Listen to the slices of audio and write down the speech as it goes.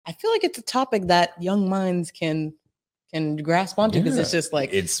I feel like it's a topic that young minds can grasp onto because it's just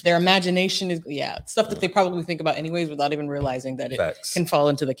like their imagination is stuff that they probably think about anyways without even realizing that it can fall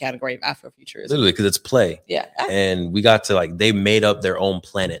into the category of Afrofuturism. Literally, because it's play. Yeah. And we got to they made up their own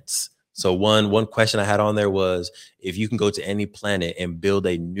planets. So one question I had on there was, if you can go to any planet and build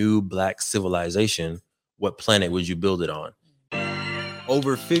a new Black civilization, what planet would you build it on?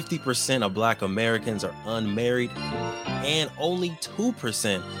 Over 50% of Black Americans are unmarried, and only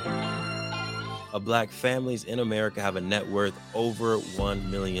 2% of Black families in America have a net worth over $1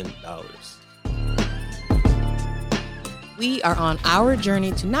 million. We are on our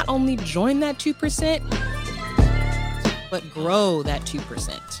journey to not only join that 2%, but grow that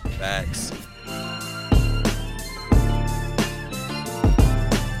 2%. Facts.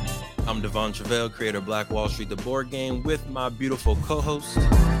 I'm Devon Travell, creator of Black Wall Street, the board game, with my beautiful co-host.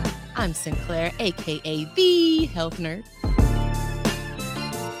 I'm Sinclair, aka the Health Nerd.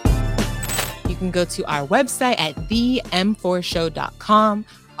 You can go to our website at them4show.com,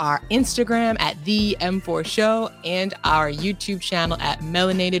 our Instagram at them4show, and our YouTube channel at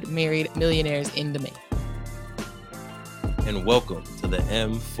Melanated Married Millionaires in the Making. And welcome to the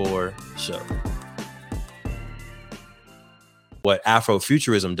M4 Show. What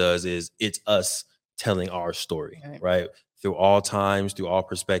Afrofuturism does is it's us telling our story, right? Through all times, through all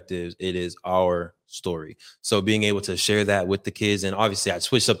perspectives, it is our story. So being able to share that with the kids, and obviously I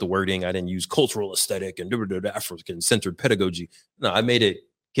switched up the wording. I didn't use cultural aesthetic and African-centered pedagogy. No, I made it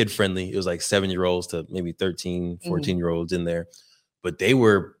kid-friendly. It was like 7-year-olds to maybe 13, 14-year-olds in there. But they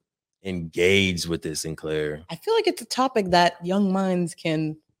were engaged with this, Sinclair. I feel like it's a topic that young minds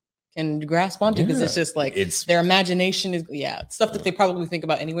can grasp onto because it's just like their imagination is stuff that they probably think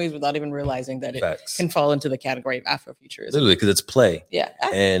about anyways without even realizing that it can fall into the category of Afrofuturism. Literally, because it's play. Yeah.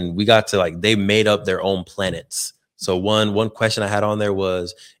 And we got to they made up their own planets. So one question I had on there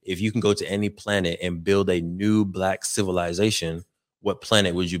was, if you can go to any planet and build a new Black civilization, what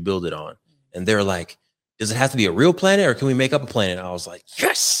planet would you build it on? And they're like, does it have to be a real planet or can we make up a planet? And I was like,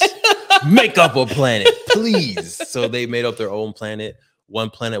 yes, make up a planet, please. So they made up their own planet. One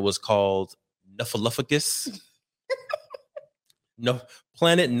planet was called Nuffaluffagus.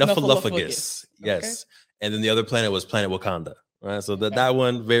 Planet Nuffaluffagus. Yes. Okay. And then the other planet was Planet Wakanda. Right. So that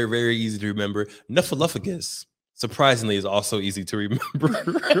one, very, very easy to remember. Nuffaluffagus, surprisingly, is also easy to remember.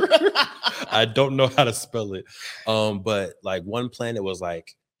 I don't know how to spell it. But one planet was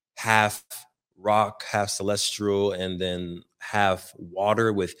half rock, half celestial, and then half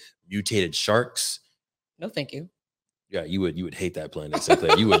water with mutated sharks. No, thank you. Yeah, you would hate that planet,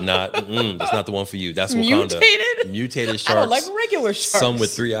 Sinclair. You would not. That's not the one for you. That's Wakanda. Mutated sharks. I don't like regular sharks. Some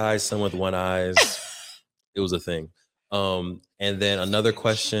with 3 eyes, some with 1 eye. It was a thing. And then another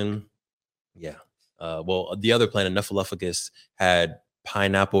question. Yeah. The other planet, Nuffaluffagus, had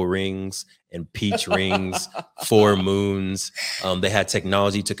pineapple rings and peach rings, 4 moons. They had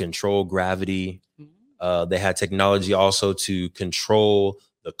technology to control gravity. They had technology also to control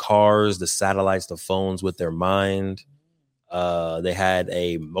the cars, the satellites, the phones with their mind. They had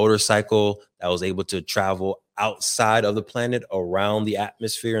a motorcycle that was able to travel outside of the planet, around the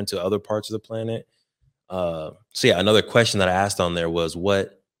atmosphere, into other parts of the planet. Another question that I asked on there was,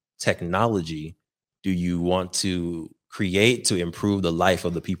 what technology do you want to create to improve the life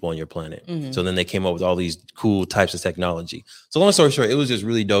of the people on your planet? Mm-hmm. So then they came up with all these cool types of technology. So long story short, it was just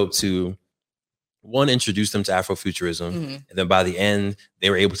really dope to, one, introduce them to Afrofuturism. Mm-hmm. And then by the end, they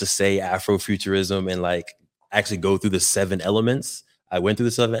were able to say Afrofuturism and actually go through the 7 elements. I went through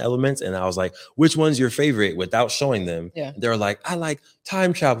the 7 elements and I was like, which one's your favorite, without showing them. Yeah. They're like, I like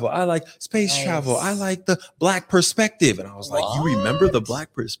time travel. I like space travel. I like the Black perspective. And I was like, you remember the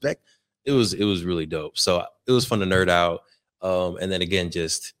Black perspective? It was really dope. So it was fun to nerd out. And then again,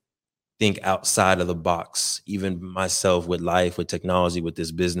 just think outside of the box. Even myself, with life, with technology, with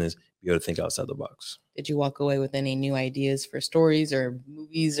this business, be able to think outside the box. Did you walk away with any new ideas for stories or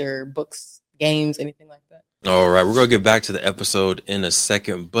movies or books, games, anything like that? All right, we're going to get back to the episode in a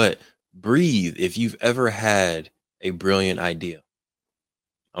second, but breathe. If you've ever had a brilliant idea,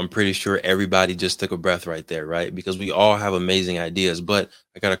 I'm pretty sure everybody just took a breath right there, right? Because we all have amazing ideas, but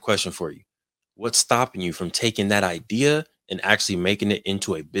I got a question for you. What's stopping you from taking that idea and actually making it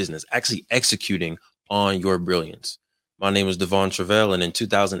into a business, actually executing on your brilliance? My name is Devon Travell, and in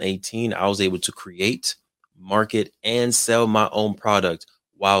 2018, I was able to create, market, and sell my own product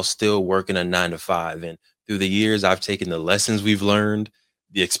while still working a 9-to-5. And through the years, I've taken the lessons we've learned,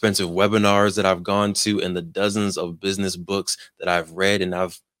 the expensive webinars that I've gone to, and the dozens of business books that I've read, and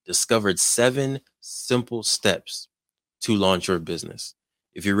I've discovered 7 simple steps to launch your business.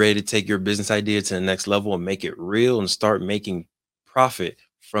 If you're ready to take your business idea to the next level and make it real and start making profit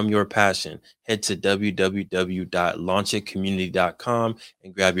from your passion, head to www.launchitcommunity.com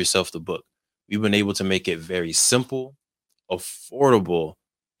and grab yourself the book. We've been able to make it very simple, affordable,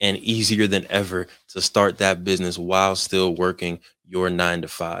 and easier than ever to start that business while still working your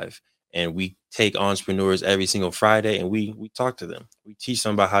 9-to-5. And we take entrepreneurs every single Friday and we talk to them. We teach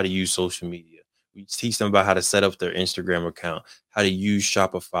them about how to use social media. We teach them about how to set up their Instagram account, how to use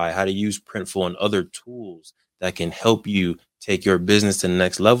Shopify, how to use Printful and other tools that can help you take your business to the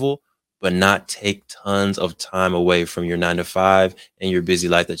next level, but not take tons of time away from your 9-to-5 and your busy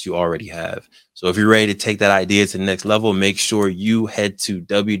life that you already have. So if you're ready to take that idea to the next level, make sure you head to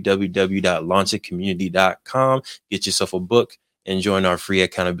www.launchitcommunity.com, get yourself a book, and join our free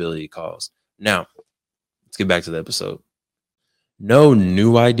accountability calls. Now, let's get back to the episode. No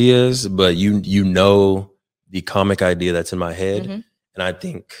new ideas, but you know the comic idea that's in my head. Mm-hmm. And I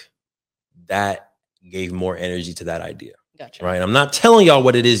think that gave more energy to that idea. Gotcha. Right. I'm not telling y'all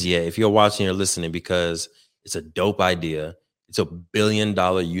what it is yet if you're watching or listening, because it's a dope idea. It's a $1 billion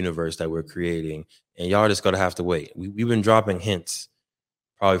universe that we're creating. And y'all just going to have to wait. We've been dropping hints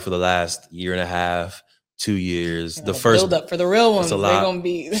probably for the last year and a half, 2 years. The first build up for the real ones. They're going to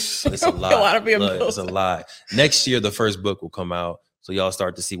be it's a lot. It's a lot. Next year, the first book will come out. So y'all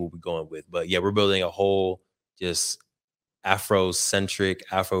start to see what we're going with. But yeah, we're building a whole just Afrocentric,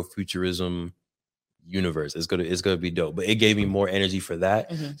 Afrofuturism universe. It's gonna be dope. But it gave me more energy for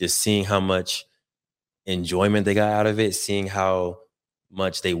that. Mm-hmm. Just seeing how much enjoyment they got out of it, seeing how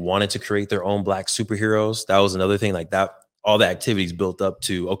much they wanted to create their own Black superheroes. That was another thing. Like that, all the activities built up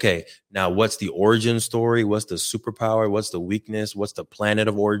to, okay, now what's the origin story? What's the superpower? What's the weakness? What's the planet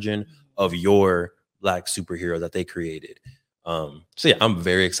of origin of your Black superhero that they created? So yeah, I'm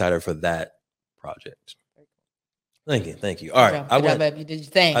very excited for that project. Thank you. All right. You did your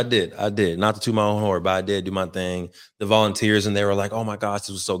thing. I did. Not to toot my own horn, but I did do my thing. The volunteers, and they were like, oh my gosh, this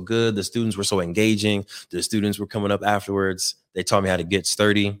was so good. The students were so engaging. The students were coming up afterwards. They taught me how to get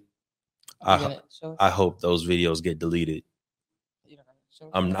sturdy. I hope those videos get deleted.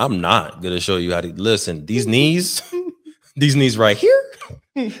 I'm not gonna show you how to listen. These knees, these knees right here,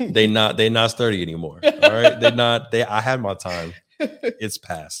 they not sturdy anymore. All right. I had my time. It's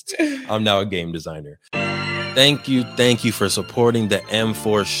past. I'm now a game designer. Thank you for supporting the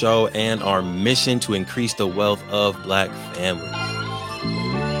M4 show and our mission to increase the wealth of Black families.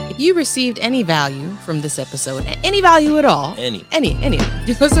 If you received any value from this episode, any value at all, any,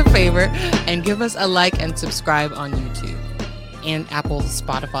 do us a favor and give us a like and subscribe on YouTube and Apple,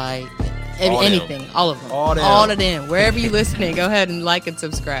 Spotify, anything, all of them, all of them. Wherever you're listening, go ahead and like and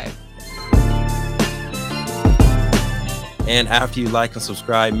subscribe. And after you like and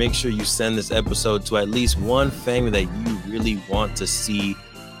subscribe, make sure you send this episode to at least one family that you really want to see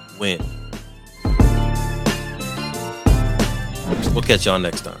win. We'll catch y'all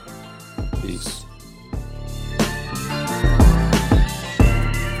next time. Peace.